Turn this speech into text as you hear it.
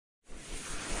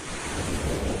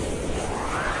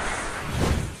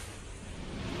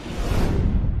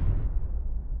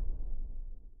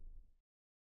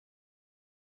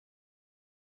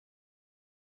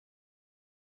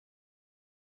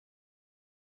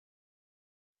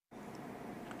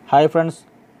Hi friends,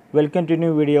 welcome to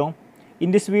new video.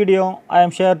 In this video, I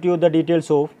am sharing to you the details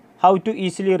of how to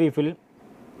easily refill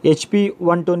HP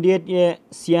 128A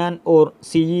Cyan or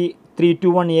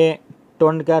CE321A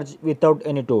toner cartridge without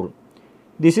any tool.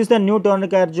 This is the new toner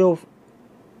cartridge of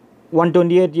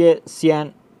 128A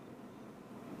Cyan,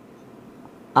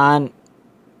 and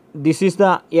this is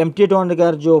the empty toner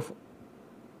cartridge of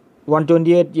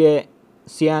 128A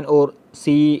Cyan or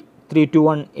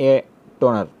CE321A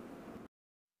toner.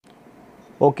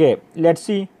 Okay, let's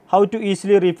see how to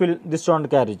easily refill this toner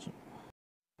cartridge.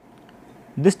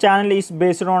 This channel is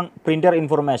based on printer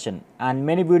information, and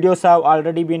many videos have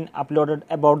already been uploaded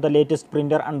about the latest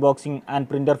printer unboxing and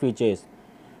printer features.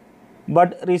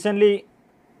 But recently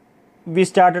we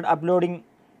started uploading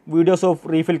videos of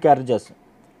refill cartridges.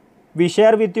 We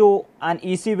share with you an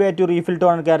easy way to refill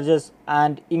toner cartridges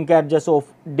and ink cartridges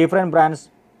of different brands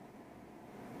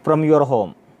from your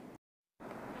home.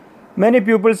 Many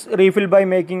pupils refill by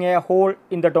making a hole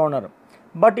in the toner,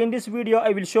 but in this video I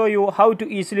will show you how to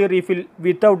easily refill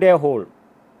without a hole.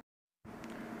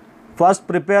 First,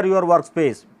 prepare your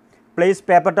workspace. Place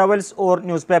paper towels or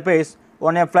newspapers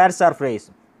on a flat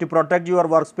surface to protect your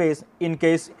workspace in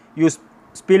case you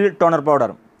spill toner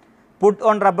powder. Put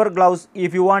on rubber gloves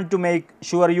if you want to make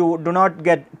sure you do not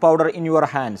get powder in your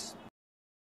hands.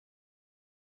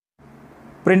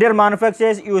 Printer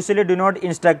manufacturers usually do not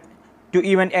instruct to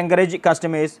even encourage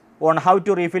customers on how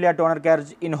to refill a toner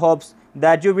cartridge in hopes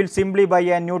that you will simply buy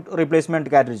a new replacement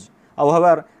cartridge.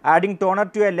 However, adding toner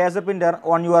to a laser printer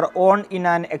on your own is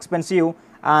an expensive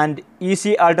and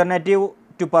easy alternative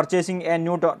to purchasing a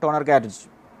new toner cartridge.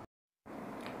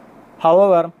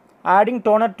 However, adding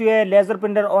toner to a laser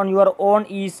printer on your own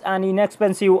is an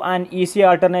inexpensive and easy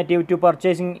alternative to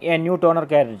purchasing a new toner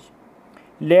cartridge.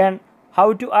 Learn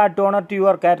how to add toner to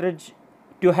your cartridge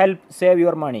to help save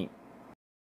your money.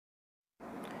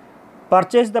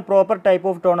 Purchase the proper type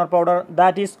of toner powder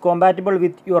that is compatible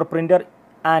with your printer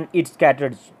and its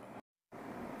cartridge.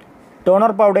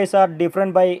 Toner powders are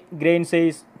different by grain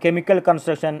size, chemical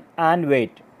construction and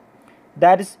weight.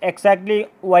 That is exactly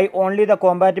why only the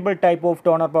compatible type of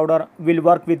toner powder will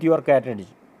work with your cartridge.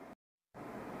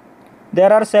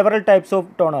 There are several types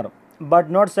of toner, but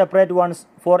not separate ones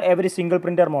for every single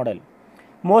printer model.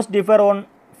 Most differ on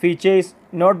features,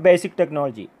 not basic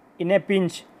technology. In a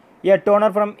pinch, a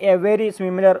toner from a very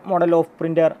similar model of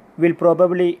printer will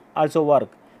probably also work,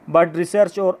 but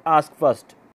research or ask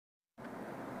first.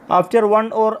 After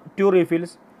one or two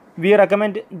refills, we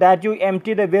recommend that you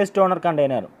empty the waste toner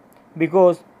container,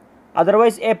 because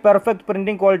otherwise a perfect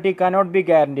printing quality cannot be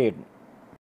guaranteed.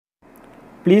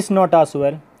 Please note as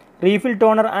well, refill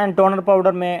toner and toner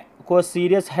powder may cause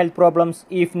serious health problems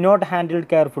if not handled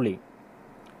carefully.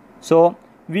 So,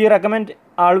 we recommend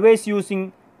always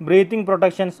using breathing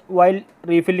protections while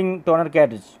refilling toner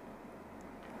cartridge.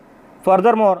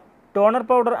 Furthermore, toner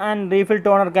powder and refill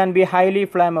toner can be highly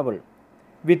flammable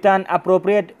with an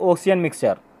appropriate oxygen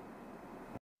mixture.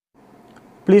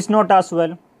 Please note as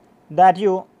well that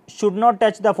you should not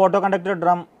touch the photoconductor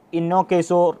drum in no case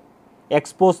or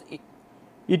expose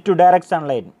it to direct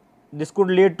sunlight. This could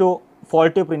lead to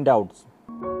faulty printouts.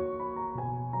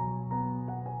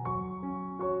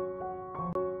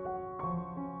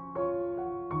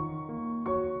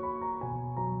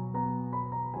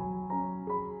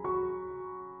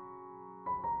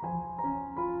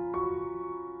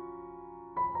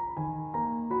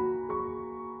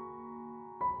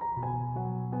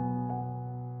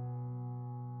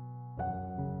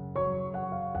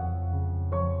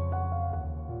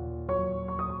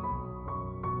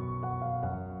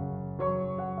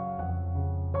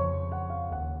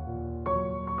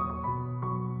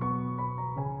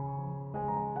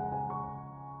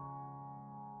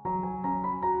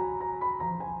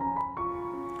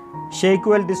 Shake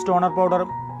well this toner powder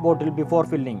bottle before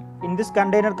filling. In this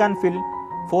container can fill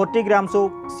 40 grams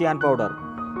of cyan powder.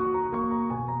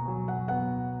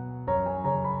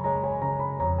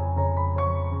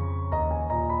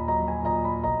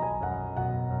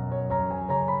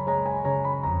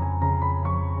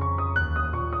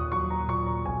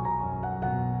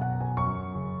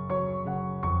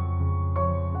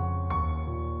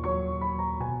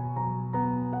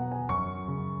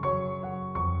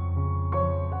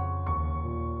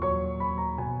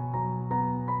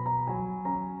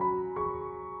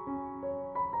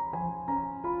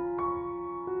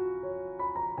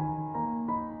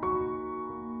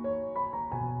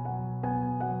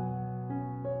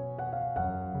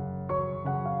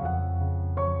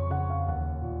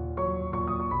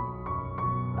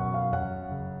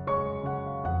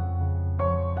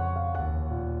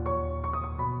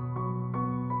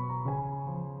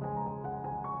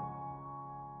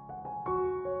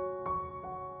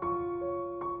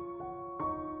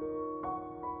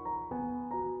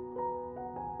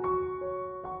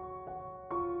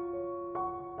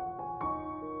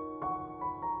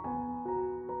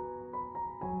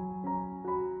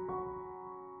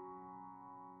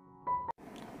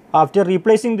 After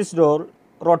replacing this roll,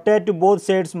 rotate to both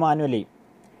sides manually.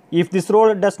 If this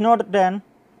roll does not turn,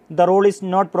 the roll is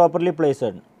not properly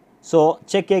placed. So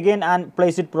check again and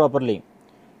place it properly.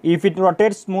 If it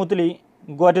rotates smoothly,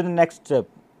 go to the next step.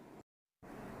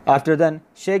 After then,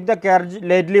 shake the cartridge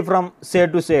lightly from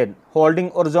side to side, holding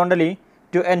horizontally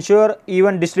to ensure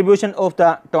even distribution of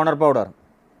the toner powder.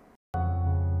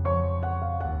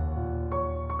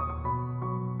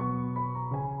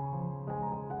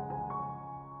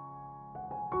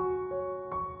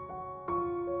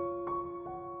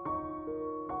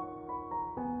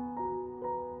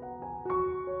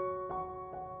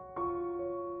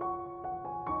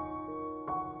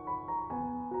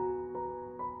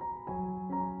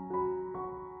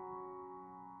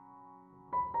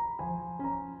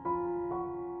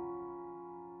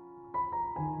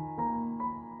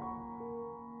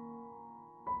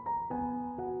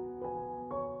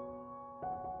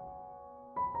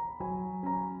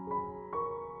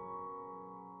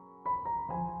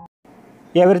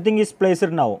 Everything is placed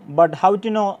now, but how to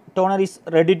know toner is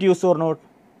ready to use or not?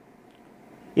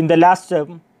 In the last step,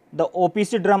 the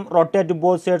OPC drum rotates to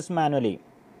both sides manually.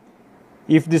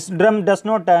 If this drum does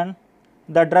not turn,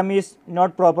 the drum is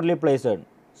not properly placed.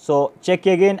 So check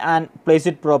again and place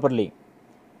it properly.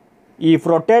 If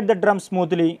rotate the drum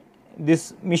smoothly,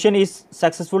 this mission is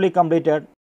successfully completed.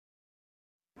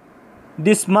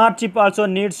 This smart chip also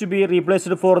needs to be replaced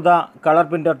for the color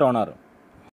printer toner.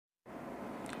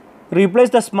 Replace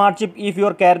the smart chip if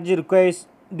your cartridge requires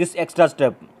this extra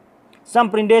step. Some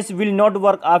printers will not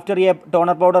work after a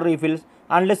toner powder refills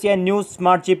unless a new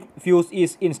smart chip fuse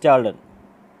is installed.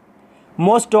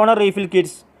 Most toner refill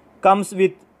kits comes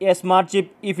with a smart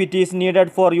chip if it is needed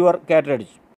for your cartridge.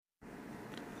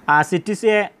 As it is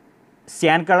a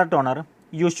cyan color toner,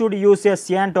 you should use a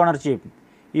cyan toner chip.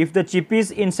 If the chip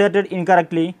is inserted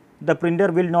incorrectly, the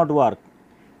printer will not work.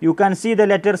 You can see the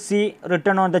letter C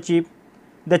written on the chip.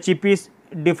 The chip is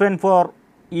different for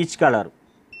each color.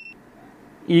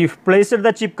 If placed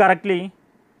the chip correctly,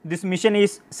 this mission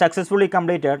is successfully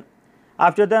completed.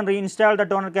 After then, reinstall the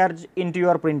toner cartridge into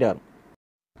your printer.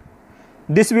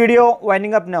 This video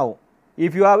winding up now.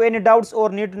 If you have any doubts or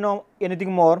need to know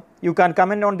anything more, you can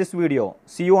comment on this video.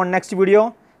 See you on next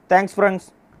video. Thanks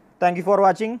friends. Thank you for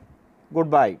watching.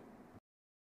 Goodbye.